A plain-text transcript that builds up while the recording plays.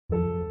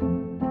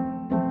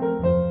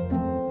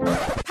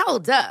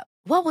Hold up.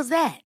 What was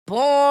that?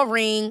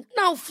 Boring.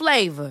 No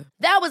flavor.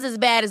 That was as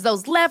bad as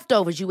those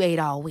leftovers you ate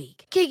all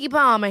week. Keke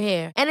Palmer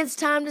here, and it's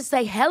time to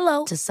say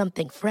hello to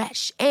something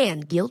fresh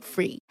and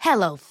guilt-free.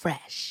 Hello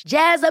Fresh.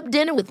 Jazz up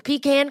dinner with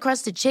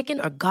pecan-crusted chicken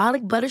or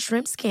garlic butter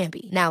shrimp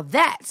scampi. Now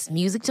that's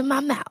music to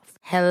my mouth.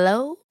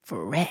 Hello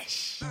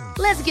Fresh.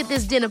 Let's get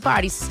this dinner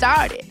party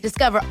started.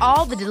 Discover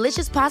all the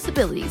delicious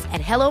possibilities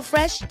at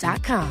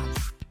hellofresh.com.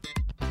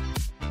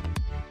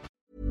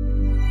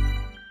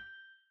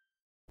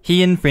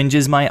 He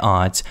infringes my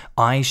art,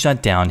 I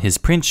shut down his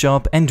print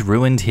shop and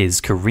ruined his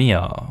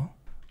career.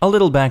 A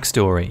little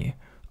backstory.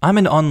 I'm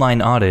an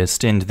online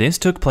artist and this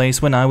took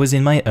place when I was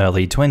in my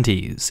early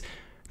 20s.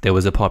 There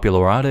was a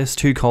popular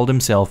artist who called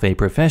himself a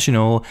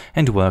professional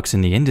and works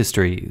in the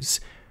industries.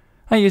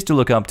 I used to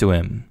look up to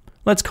him.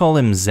 Let's call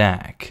him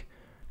Zach.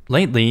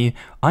 Lately,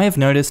 I have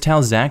noticed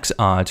how Zach's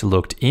art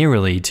looked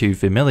eerily too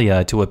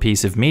familiar to a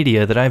piece of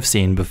media that I've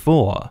seen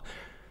before.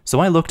 So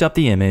I looked up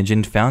the image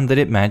and found that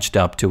it matched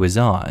up to his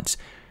art.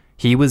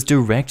 He was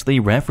directly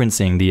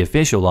referencing the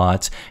official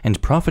art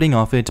and profiting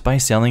off it by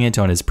selling it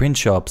on his print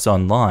shops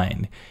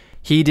online.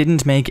 He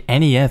didn't make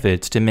any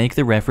effort to make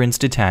the reference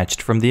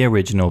detached from the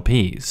original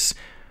piece.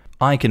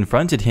 I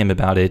confronted him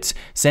about it,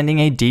 sending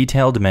a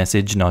detailed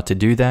message not to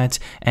do that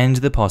and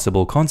the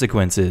possible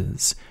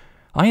consequences.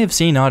 I have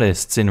seen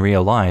artists in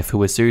real life who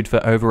were sued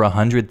for over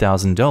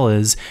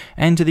 $100,000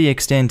 and to the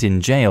extent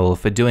in jail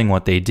for doing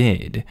what they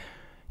did.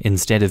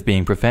 Instead of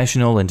being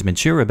professional and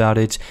mature about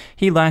it,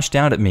 he lashed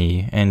out at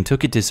me and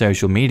took it to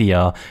social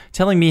media,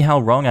 telling me how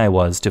wrong I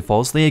was to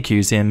falsely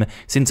accuse him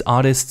since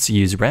artists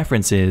use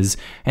references,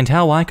 and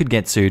how I could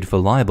get sued for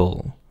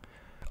libel.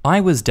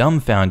 I was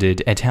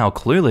dumbfounded at how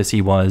clueless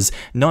he was,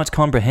 not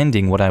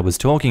comprehending what I was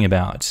talking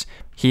about.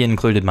 He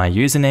included my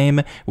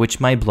username, which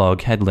my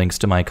blog had links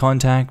to my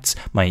contacts,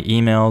 my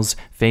emails,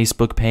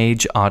 Facebook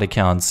page, art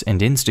accounts,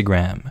 and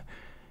Instagram.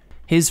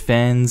 His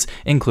fans,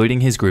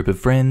 including his group of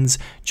friends,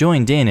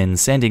 joined in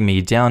sending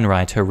me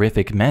downright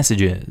horrific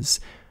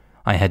messages.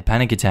 I had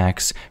panic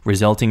attacks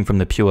resulting from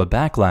the pure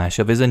backlash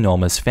of his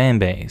enormous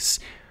fanbase.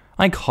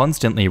 I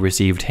constantly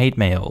received hate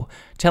mail,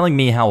 telling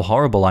me how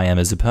horrible I am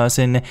as a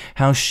person,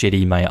 how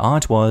shitty my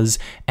art was,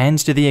 and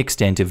to the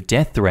extent of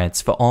death threats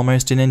for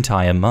almost an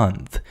entire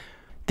month.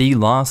 The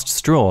last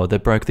straw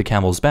that broke the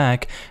camel's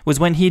back was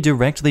when he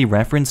directly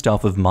referenced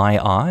off of my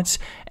art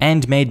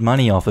and made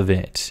money off of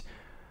it.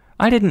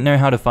 I didn't know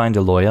how to find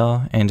a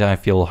lawyer, and I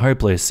feel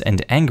hopeless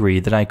and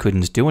angry that I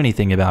couldn't do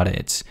anything about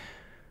it.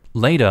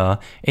 Later,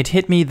 it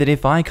hit me that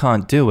if I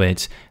can't do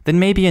it, then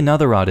maybe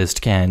another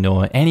artist can,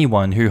 or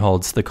anyone who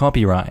holds the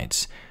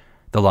copyright.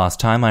 The last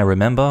time I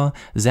remember,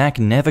 Zach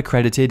never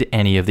credited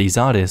any of these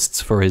artists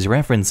for his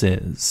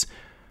references.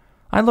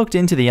 I looked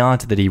into the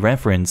art that he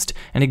referenced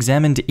and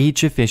examined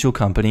each official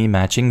company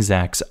matching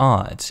Zach's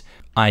art.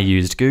 I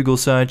used Google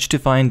search to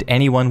find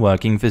anyone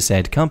working for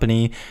said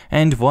company,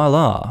 and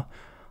voila!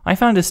 I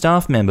found a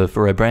staff member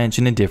for a branch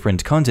in a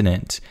different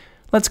continent.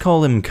 Let's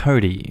call him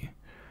Cody.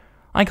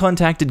 I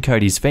contacted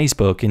Cody's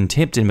Facebook and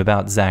tipped him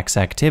about Zach's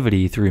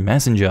activity through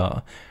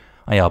Messenger.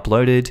 I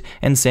uploaded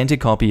and sent a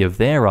copy of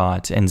their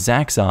art and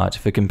Zach's art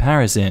for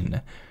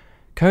comparison.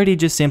 Cody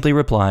just simply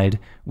replied,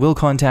 "We'll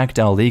contact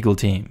our legal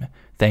team.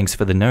 Thanks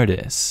for the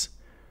notice."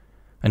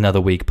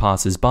 Another week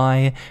passes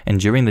by,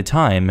 and during the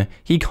time,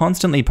 he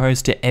constantly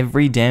posts to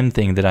every damn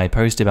thing that I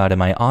post about in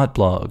my art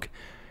blog.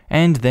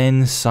 And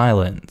then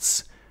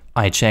silence.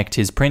 I checked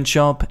his print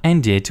shop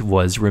and it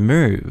was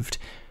removed.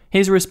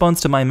 His response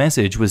to my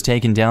message was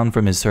taken down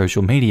from his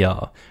social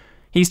media.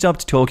 He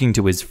stopped talking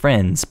to his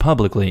friends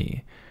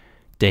publicly.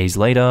 Days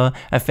later,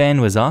 a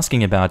fan was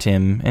asking about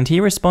him, and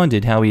he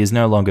responded how he is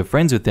no longer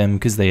friends with them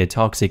because they are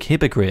toxic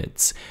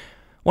hypocrites.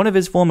 One of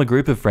his former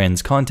group of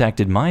friends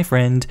contacted my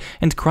friend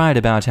and cried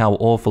about how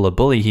awful a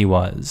bully he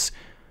was.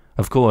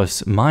 Of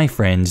course, my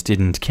friend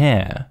didn't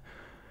care.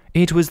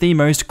 It was the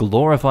most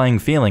glorifying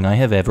feeling I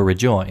have ever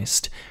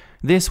rejoiced.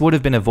 This would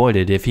have been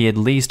avoided if he at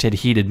least had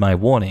heeded my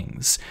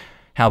warnings.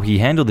 How he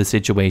handled the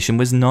situation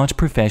was not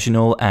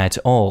professional at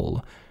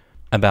all.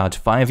 About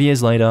 5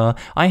 years later,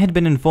 I had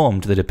been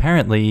informed that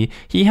apparently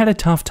he had a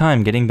tough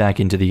time getting back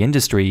into the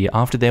industry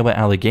after there were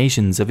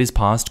allegations of his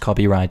past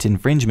copyright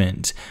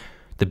infringement.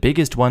 The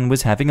biggest one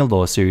was having a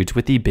lawsuit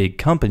with the big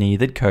company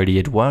that Cody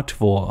had worked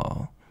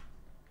for.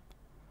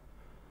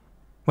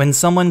 When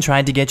someone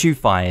tried to get you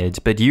fired,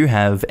 but you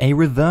have a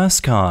reverse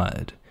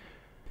card.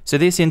 So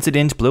this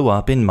incident blew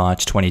up in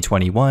March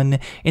 2021,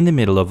 in the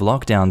middle of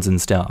lockdowns and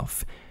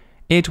stuff.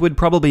 It would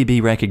probably be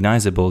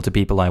recognizable to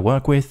people I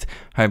work with,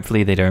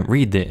 hopefully they don't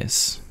read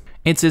this.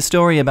 It's a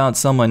story about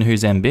someone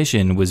whose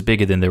ambition was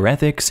bigger than their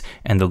ethics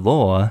and the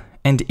law,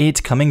 and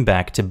it coming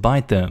back to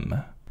bite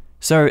them.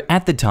 So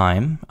at the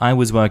time, I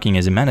was working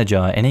as a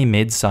manager in a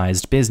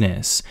mid-sized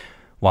business.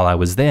 While I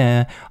was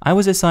there, I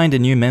was assigned a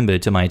new member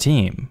to my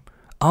team.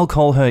 I'll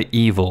call her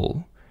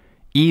Evil.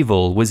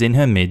 Evil was in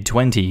her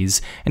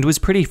mid-20s and was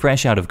pretty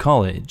fresh out of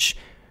college.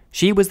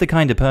 She was the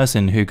kind of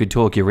person who could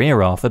talk your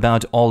ear off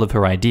about all of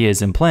her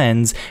ideas and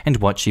plans and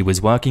what she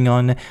was working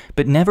on,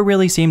 but never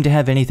really seemed to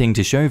have anything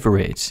to show for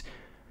it.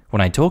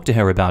 When I talked to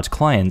her about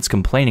clients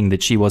complaining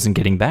that she wasn't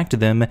getting back to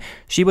them,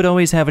 she would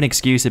always have an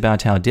excuse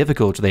about how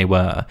difficult they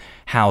were,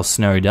 how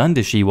snowed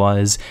under she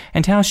was,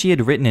 and how she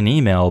had written an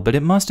email but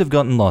it must have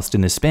gotten lost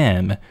in the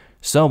spam,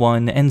 so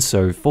on and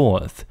so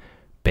forth.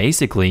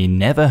 Basically,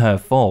 never her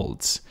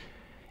fault.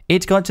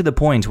 It got to the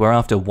point where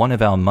after one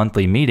of our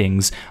monthly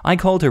meetings, I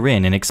called her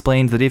in and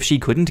explained that if she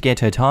couldn't get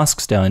her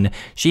tasks done,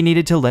 she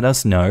needed to let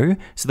us know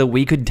so that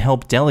we could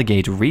help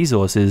delegate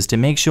resources to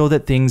make sure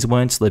that things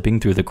weren't slipping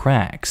through the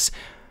cracks.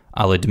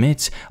 I'll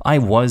admit, I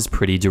was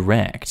pretty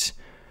direct.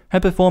 Her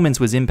performance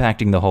was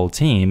impacting the whole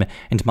team,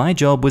 and my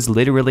job was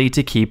literally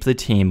to keep the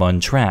team on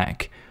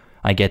track.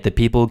 I get that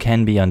people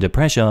can be under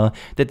pressure,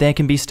 that there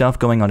can be stuff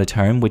going on at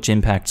home which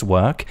impacts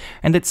work,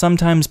 and that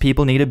sometimes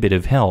people need a bit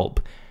of help.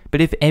 But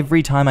if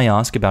every time I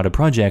ask about a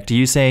project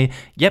you say,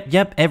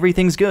 yep,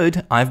 everything's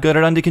good, I've got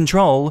it under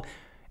control,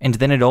 and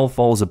then it all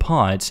falls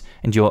apart,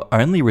 and your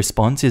only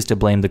response is to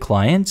blame the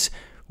client,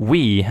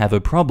 we have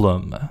a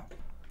problem.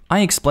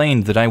 I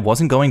explained that I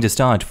wasn't going to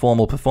start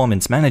formal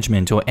performance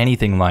management or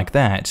anything like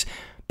that,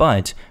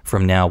 but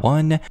from now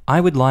on,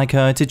 I would like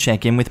her to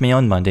check in with me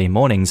on Monday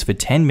mornings for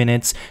 10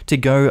 minutes to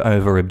go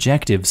over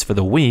objectives for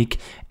the week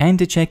and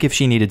to check if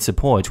she needed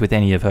support with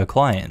any of her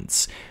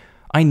clients.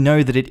 I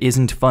know that it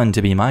isn't fun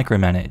to be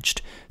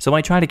micromanaged, so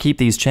I try to keep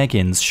these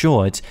check-ins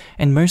short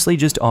and mostly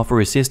just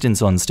offer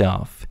assistance on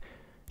stuff.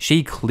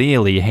 She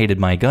clearly hated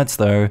my guts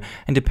though,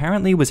 and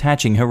apparently was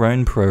hatching her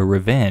own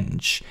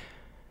ProRevenge.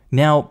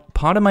 Now,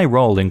 part of my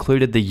role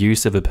included the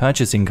use of a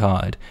purchasing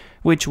card,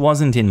 which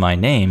wasn't in my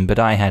name, but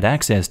I had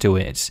access to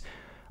it.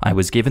 I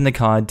was given the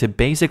card to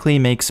basically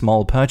make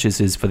small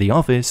purchases for the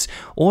office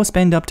or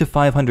spend up to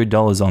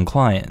 $500 on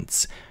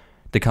clients.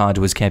 The card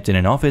was kept in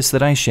an office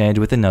that I shared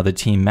with another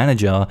team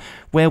manager,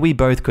 where we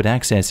both could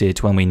access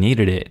it when we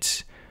needed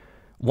it.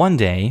 One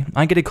day,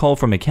 I get a call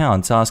from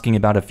accounts asking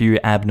about a few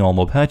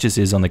abnormal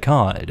purchases on the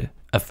card.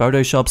 A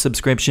Photoshop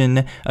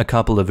subscription, a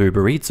couple of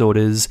Uber Eats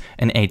orders,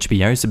 an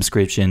HBO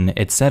subscription,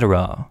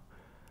 etc.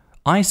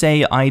 I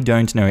say I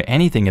don't know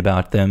anything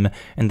about them,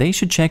 and they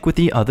should check with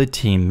the other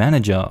team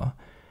manager.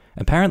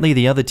 Apparently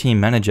the other team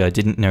manager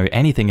didn't know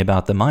anything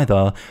about them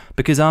either,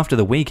 because after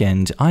the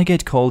weekend, I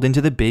get called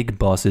into the big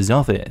boss's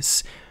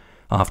office.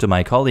 After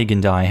my colleague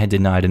and I had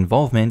denied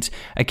involvement,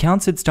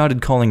 accounts had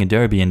started calling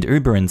Adobe and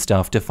Uber and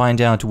stuff to find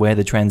out where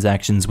the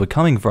transactions were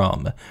coming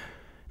from.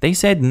 They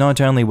said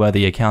not only were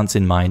the accounts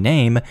in my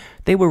name,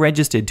 they were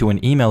registered to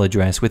an email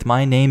address with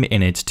my name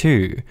in it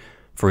too.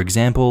 For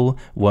example,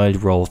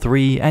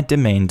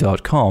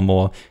 wordroll3@domain.com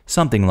or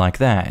something like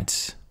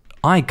that.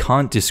 I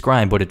can't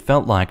describe what it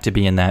felt like to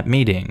be in that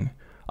meeting.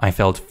 I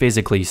felt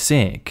physically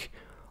sick.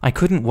 I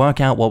couldn't work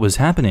out what was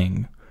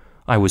happening.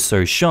 I was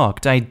so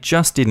shocked, I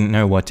just didn't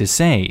know what to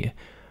say.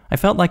 I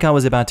felt like I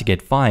was about to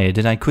get fired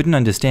and I couldn't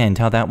understand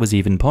how that was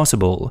even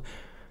possible.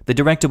 The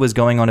director was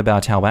going on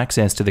about how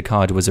access to the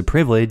card was a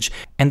privilege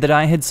and that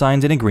I had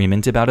signed an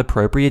agreement about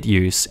appropriate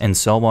use and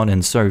so on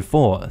and so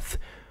forth.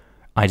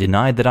 I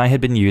denied that I had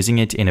been using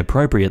it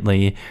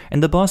inappropriately,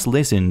 and the boss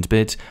listened,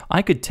 but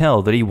I could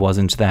tell that he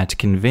wasn't that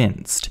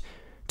convinced.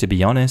 To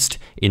be honest,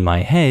 in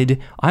my head,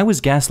 I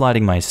was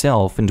gaslighting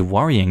myself and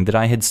worrying that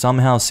I had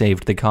somehow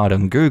saved the card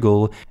on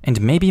Google,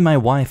 and maybe my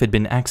wife had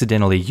been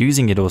accidentally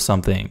using it or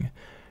something.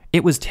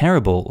 It was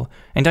terrible,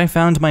 and I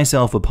found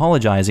myself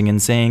apologizing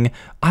and saying,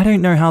 I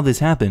don't know how this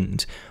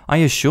happened. I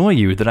assure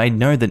you that I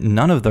know that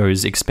none of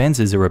those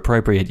expenses are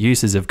appropriate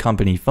uses of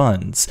company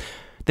funds.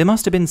 There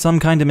must have been some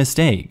kind of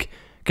mistake.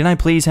 Can I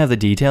please have the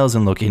details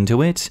and look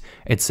into it?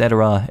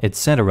 Etc.,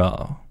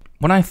 etc.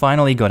 When I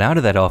finally got out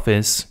of that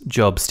office,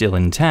 job still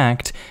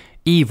intact,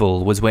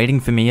 Evil was waiting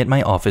for me at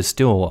my office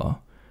door.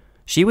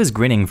 She was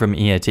grinning from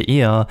ear to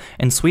ear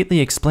and sweetly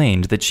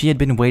explained that she had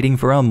been waiting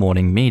for our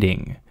morning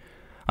meeting.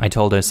 I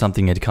told her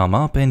something had come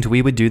up and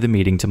we would do the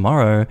meeting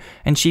tomorrow,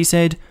 and she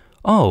said,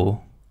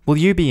 "Oh, will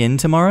you be in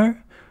tomorrow?"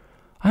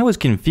 I was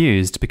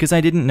confused because I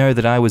didn't know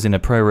that I was in a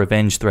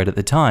ProRevenge thread at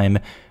the time,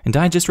 and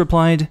I just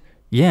replied,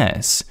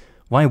 "Yes,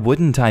 why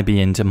wouldn't I be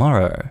in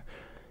tomorrow?"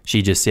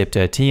 She just sipped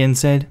her tea and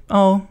said,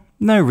 "Oh,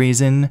 no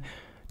reason,"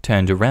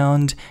 turned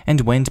around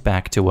and went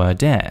back to her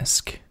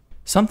desk.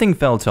 Something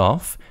felt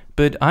off,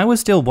 but I was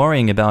still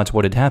worrying about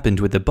what had happened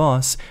with the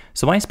boss,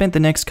 so I spent the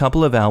next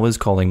couple of hours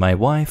calling my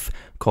wife,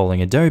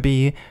 calling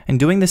Adobe, and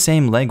doing the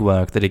same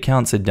legwork that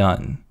accounts had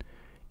done.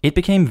 It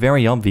became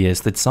very obvious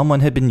that someone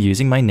had been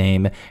using my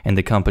name and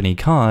the company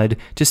card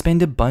to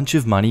spend a bunch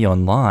of money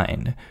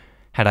online.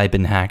 Had I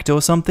been hacked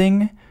or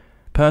something?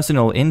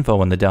 Personal info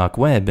on the dark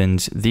web,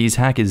 and these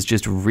hackers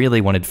just really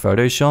wanted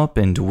Photoshop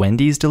and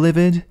Wendy's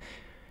delivered?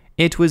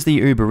 It was the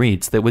Uber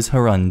Eats that was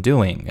her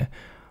undoing.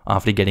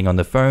 After getting on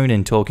the phone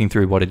and talking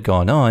through what had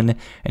gone on,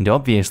 and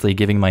obviously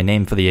giving my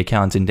name for the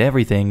account and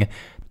everything,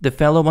 the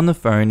fellow on the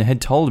phone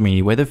had told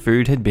me where the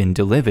food had been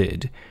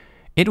delivered.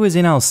 It was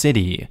in our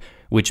city,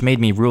 which made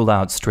me rule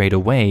out straight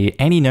away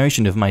any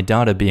notion of my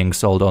data being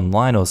sold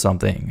online or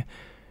something.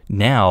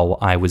 Now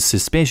I was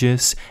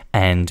suspicious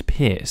and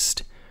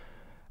pissed.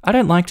 I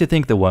don't like to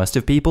think the worst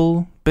of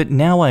people, but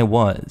now I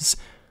was.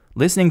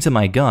 Listening to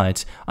my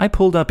gut, I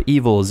pulled up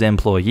Evil's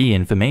employee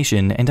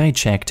information and I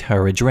checked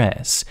her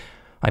address.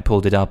 I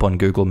pulled it up on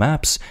Google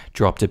Maps,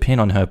 dropped a pin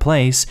on her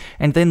place,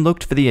 and then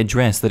looked for the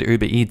address that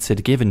Uber Eats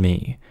had given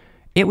me.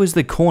 It was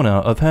the corner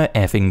of her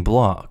effing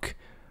block.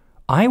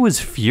 I was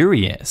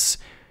furious.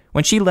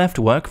 When she left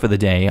work for the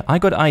day, I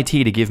got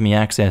IT to give me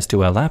access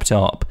to her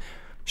laptop.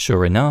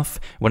 Sure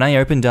enough, when I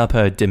opened up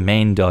her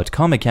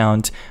domain.com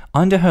account,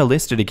 under her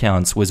listed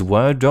accounts was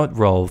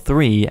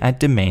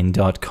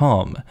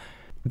word.roll3@domain.com.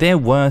 There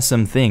were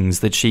some things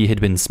that she had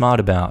been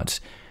smart about.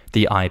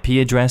 The IP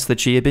address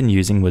that she had been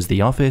using was the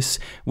office,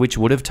 which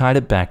would have tied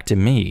it back to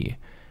me.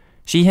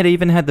 She had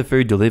even had the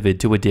food delivered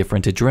to a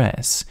different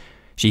address.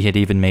 She had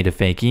even made a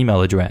fake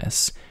email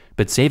address.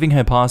 But saving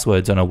her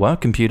passwords on a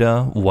work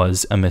computer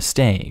was a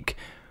mistake.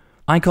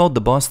 I called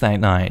the boss that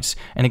night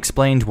and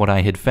explained what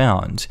I had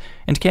found,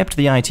 and kept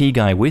the IT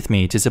guy with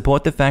me to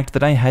support the fact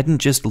that I hadn't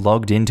just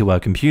logged into her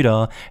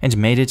computer and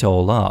made it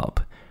all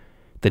up.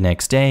 The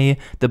next day,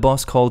 the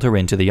boss called her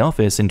into the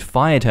office and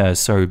fired her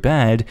so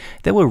bad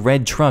there were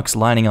red trucks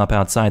lining up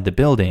outside the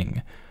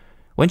building.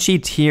 When she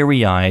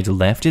teary-eyed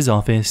left his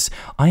office,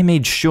 I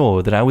made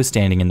sure that I was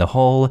standing in the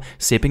hall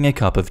sipping a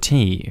cup of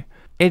tea.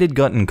 It had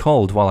gotten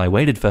cold while I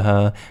waited for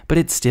her, but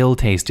it still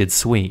tasted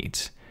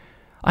sweet.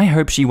 I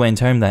hope she went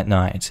home that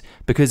night,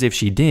 because if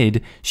she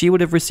did, she would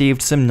have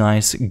received some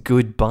nice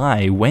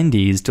goodbye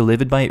Wendy's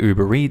delivered by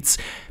Uber Eats,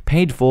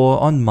 paid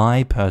for on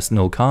my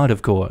personal card,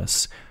 of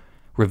course.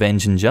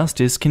 Revenge and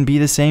justice can be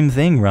the same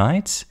thing,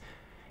 right?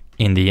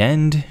 In the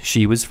end,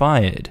 she was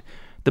fired.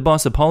 The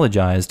boss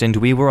apologized and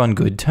we were on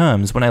good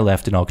terms when I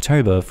left in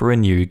October for a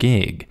new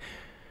gig.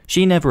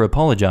 She never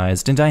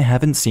apologized and I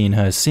haven't seen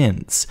her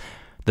since.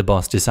 The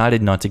boss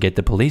decided not to get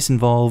the police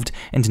involved,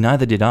 and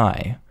neither did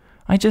I.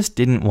 I just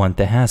didn't want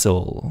the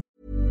hassle.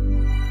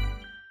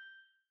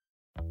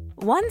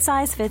 One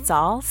size fits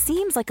all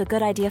seems like a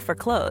good idea for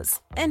clothes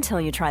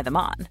until you try them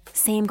on.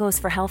 Same goes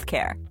for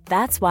healthcare.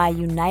 That's why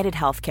United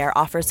Healthcare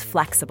offers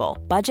flexible,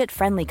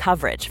 budget-friendly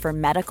coverage for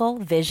medical,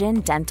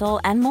 vision,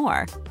 dental, and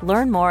more.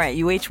 Learn more at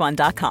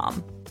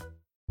uh1.com.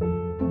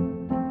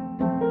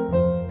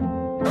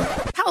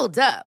 Hold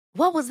up.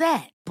 What was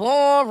that?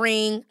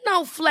 Boring.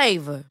 No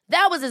flavor.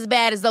 That was as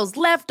bad as those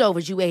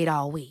leftovers you ate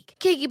all week.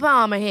 Keke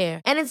Palmer here,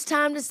 and it's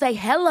time to say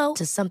hello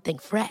to something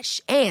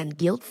fresh and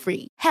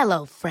guilt-free.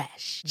 Hello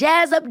Fresh.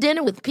 Jazz up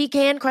dinner with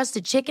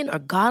pecan-crusted chicken or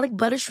garlic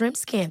butter shrimp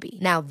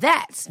scampi. Now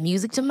that's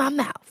music to my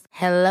mouth.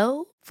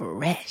 Hello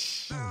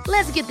Fresh.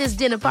 Let's get this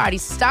dinner party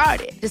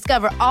started.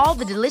 Discover all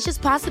the delicious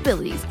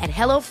possibilities at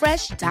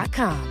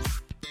hellofresh.com.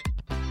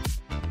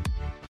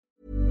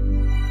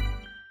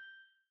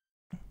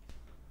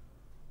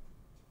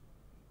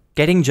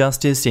 Getting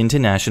justice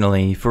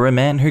internationally for a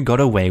man who got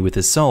away with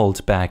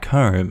assault back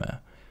home.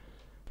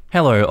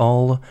 Hello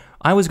all.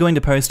 I was going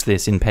to post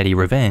this in Petty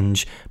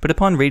Revenge, but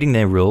upon reading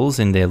their rules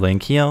and their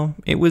link here,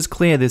 it was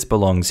clear this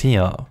belongs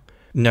here.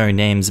 No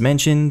names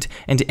mentioned,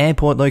 and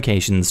airport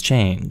locations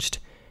changed.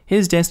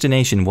 His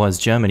destination was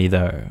Germany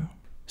though.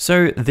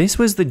 So this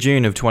was the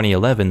June of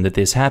 2011 that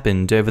this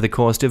happened over the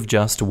course of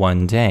just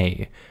one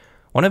day.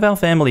 One of our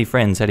family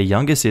friends had a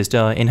younger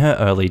sister in her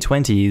early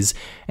 20s,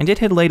 and it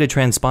had later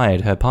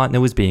transpired her partner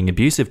was being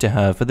abusive to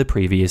her for the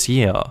previous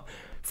year,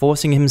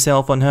 forcing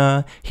himself on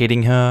her,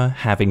 hitting her,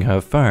 having her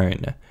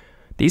phone.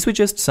 These were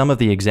just some of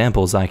the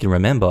examples I can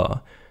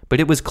remember, but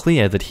it was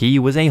clear that he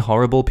was a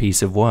horrible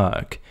piece of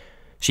work.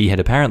 She had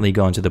apparently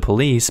gone to the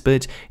police,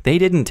 but they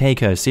didn't take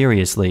her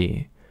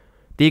seriously.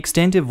 The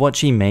extent of what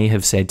she may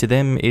have said to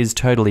them is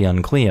totally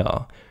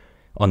unclear.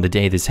 On the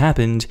day this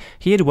happened,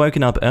 he had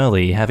woken up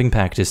early having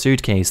packed a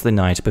suitcase the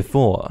night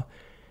before.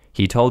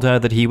 He told her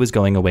that he was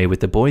going away with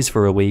the boys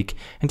for a week,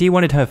 and he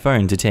wanted her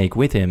phone to take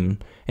with him,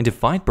 and a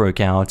fight broke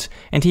out,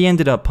 and he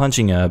ended up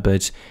punching her,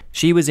 but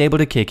she was able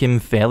to kick him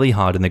fairly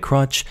hard in the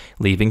crotch,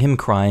 leaving him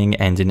crying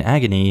and in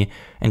agony,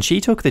 and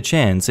she took the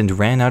chance and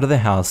ran out of the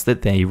house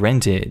that they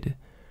rented.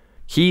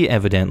 He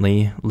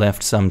evidently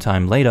left some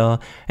time later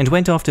and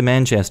went off to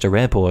Manchester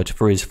Airport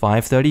for his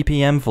 5:30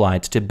 p.m.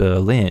 flight to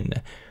Berlin.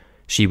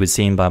 She was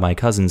seen by my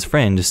cousin's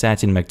friend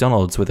sat in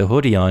McDonald's with a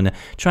hoodie on,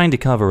 trying to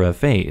cover her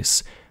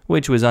face,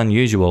 which was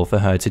unusual for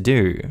her to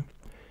do.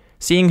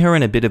 Seeing her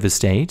in a bit of a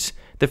state,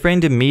 the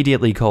friend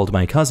immediately called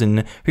my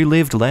cousin, who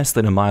lived less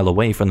than a mile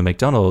away from the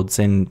McDonald's,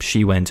 and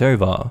she went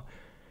over.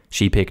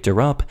 She picked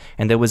her up,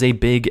 and there was a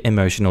big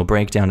emotional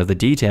breakdown of the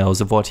details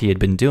of what he had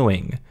been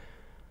doing.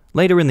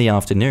 Later in the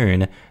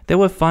afternoon, there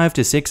were 5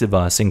 to 6 of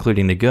us,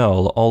 including the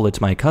girl, all at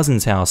my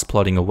cousin's house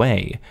plotting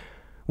away.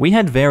 We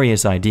had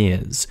various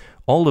ideas,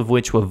 all of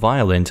which were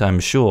violent, I'm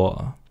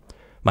sure.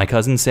 My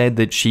cousin said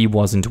that she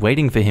wasn't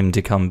waiting for him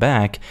to come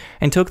back,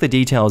 and took the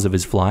details of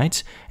his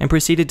flight, and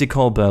proceeded to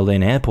call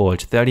Berlin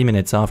Airport 30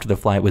 minutes after the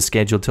flight was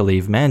scheduled to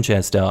leave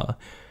Manchester.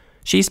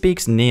 She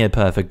speaks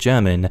near-perfect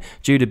German,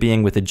 due to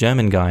being with a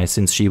German guy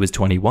since she was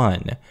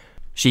 21.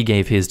 She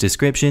gave his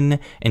description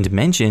and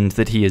mentioned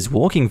that he is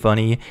walking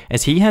funny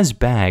as he has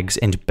bags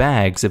and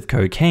bags of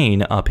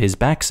cocaine up his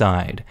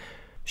backside.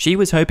 She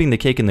was hoping the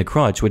kick in the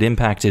crotch would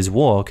impact his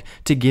walk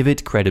to give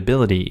it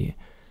credibility.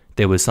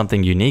 There was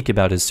something unique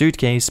about his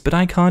suitcase, but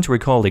I can't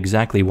recall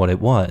exactly what it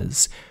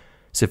was.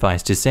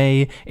 Suffice to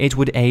say, it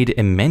would aid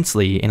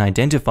immensely in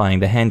identifying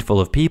the handful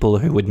of people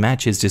who would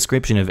match his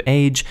description of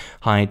age,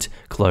 height,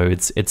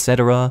 clothes,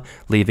 etc.,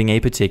 leaving a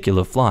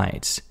particular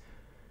flight.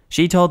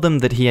 She told them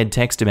that he had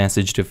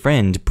text-messaged a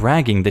friend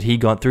bragging that he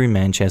got through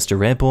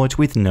Manchester Airport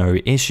with no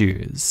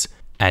issues.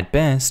 At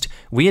best,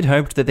 we had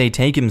hoped that they'd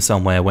take him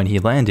somewhere when he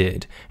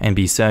landed and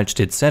be searched,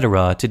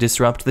 etc., to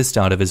disrupt the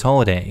start of his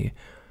holiday.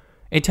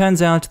 It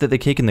turns out that the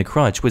kick in the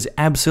crotch was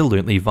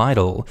absolutely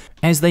vital,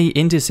 as they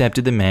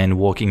intercepted the man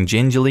walking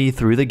gingerly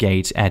through the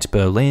gate at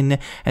Berlin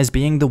as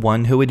being the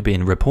one who had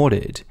been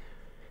reported.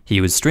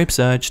 He was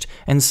strip-searched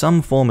and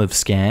some form of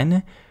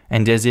scan,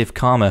 and as if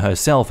Karma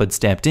herself had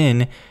stepped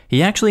in,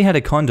 he actually had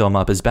a condom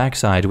up his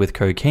backside with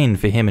cocaine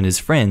for him and his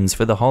friends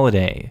for the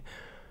holiday.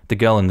 The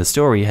girl in the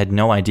story had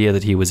no idea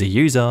that he was a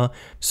user,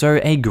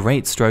 so a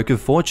great stroke of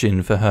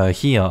fortune for her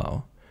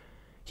here.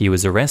 He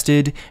was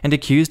arrested and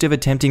accused of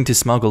attempting to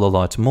smuggle a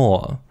lot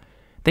more.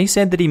 They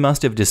said that he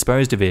must have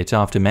disposed of it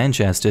after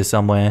Manchester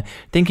somewhere,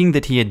 thinking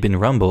that he had been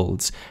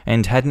rumbled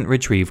and hadn't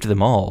retrieved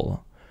them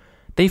all.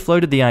 They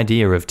floated the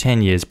idea of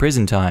 10 years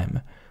prison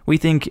time, we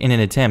think in an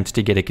attempt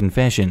to get a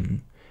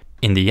confession.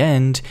 In the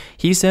end,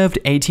 he served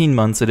 18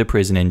 months at a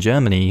prison in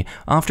Germany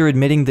after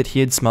admitting that he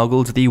had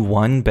smuggled the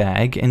one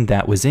bag and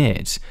that was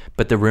it,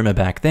 but the rumor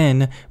back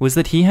then was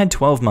that he had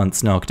 12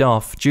 months knocked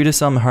off due to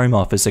some Home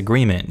Office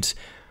agreement.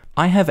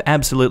 I have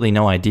absolutely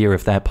no idea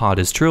if that part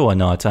is true or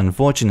not,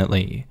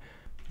 unfortunately.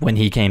 When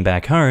he came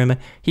back home,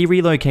 he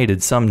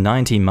relocated some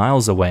 90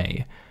 miles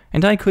away,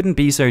 and I couldn't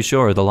be so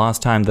sure the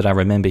last time that I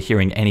remember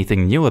hearing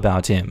anything new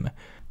about him.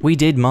 We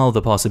did mull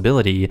the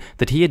possibility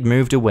that he had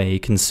moved away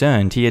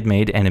concerned he had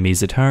made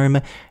enemies at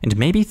home, and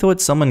maybe thought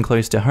someone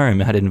close to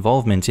home had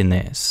involvement in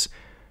this.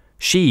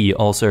 She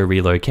also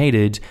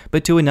relocated,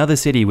 but to another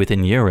city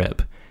within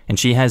Europe, and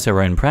she has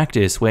her own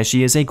practice where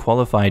she is a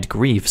qualified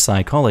grief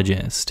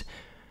psychologist.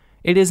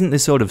 It isn't the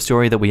sort of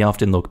story that we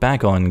often look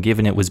back on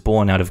given it was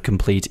born out of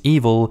complete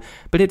evil,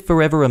 but it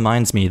forever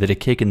reminds me that a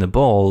kick in the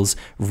balls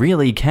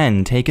really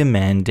can take a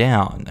man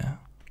down.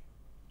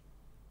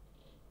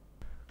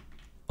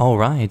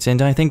 Alright,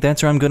 and I think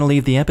that's where I'm going to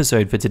leave the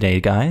episode for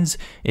today, guys.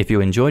 If you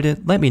enjoyed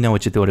it, let me know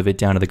what you thought of it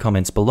down in the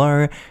comments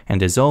below,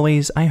 and as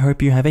always, I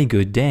hope you have a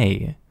good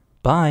day.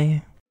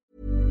 Bye!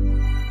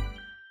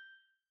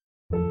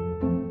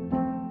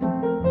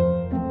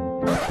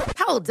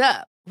 Hold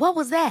up. What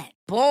was that?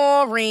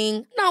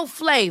 Boring. No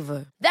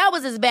flavor. That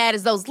was as bad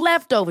as those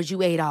leftovers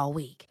you ate all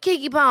week.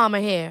 Keke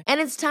Palmer here,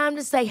 and it's time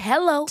to say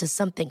hello to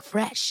something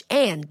fresh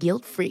and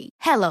guilt-free.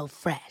 Hello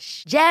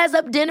Fresh. Jazz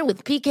up dinner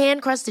with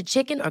pecan-crusted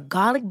chicken or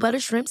garlic butter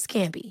shrimp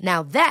scampi.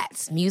 Now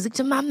that's music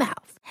to my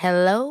mouth.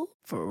 Hello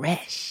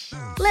Fresh.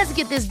 Let's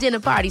get this dinner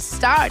party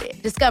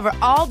started. Discover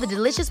all the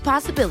delicious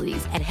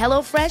possibilities at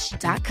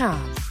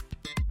HelloFresh.com.